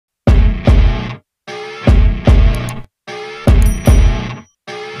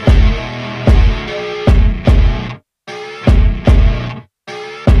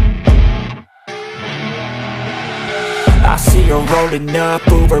her rolling up,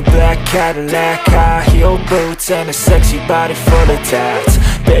 Uber black Cadillac, high heel boots and a sexy body full of tats.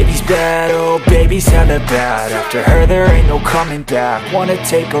 Baby's bad, oh baby's hella bad. After her there ain't no coming back. Wanna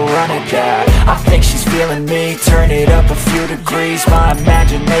take a run at that. I think she's feeling me, turn it up a few degrees. My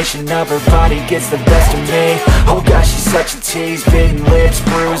imagination of her body gets the best of me. Oh gosh, she's such a tease, bitten lips,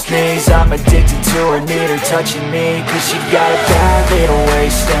 bruised knees. I'm addicted to her, need her touching me. Cause she got a bad little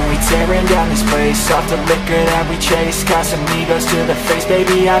waist, and we tearing down this place. Off the liquor that we chase, Casamigos to the face.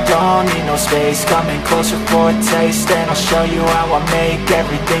 Baby, I don't need no space, coming closer for a taste. And I'll show you how I make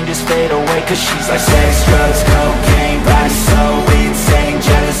everything just fade away. Cause she's like sex, drugs, cocaine, body so insane.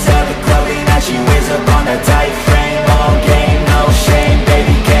 Jealous of the clothing that she wears up on a tight frame. All game, no shame,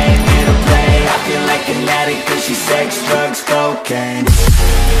 baby came here to play. I feel like an addict cause she's sex, drugs, cocaine.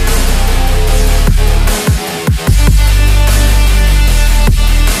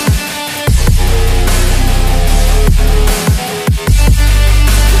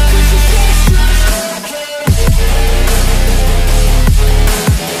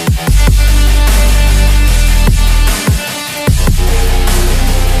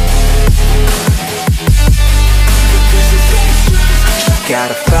 Got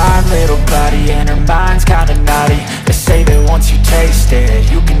a fine little body and her mind's kinda naughty. They say that once you taste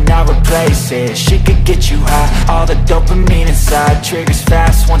it, you cannot replace it. She could get you high, all the dopamine inside triggers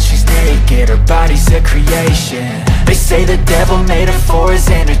fast once she's naked. Her body's a creation. They say the devil made her for his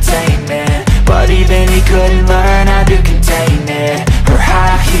entertainment, but even he couldn't learn how to contain it. Her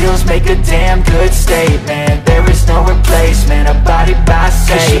high heels make a damn good statement. There is no replacement, a body by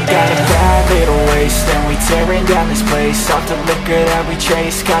Satan. Cause she got a bad little waist, and we tearing down this place. Off the liquor that we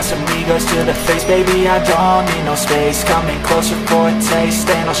chase, Casamigos to the face. Baby, I don't need no space, coming closer for a taste.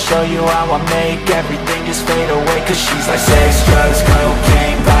 And I'll show you how I make everything just fade away. Cause she's like sex, drugs,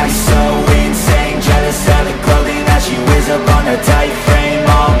 cocaine, body so insane. Jealous of the clothing that she wears up on her tight.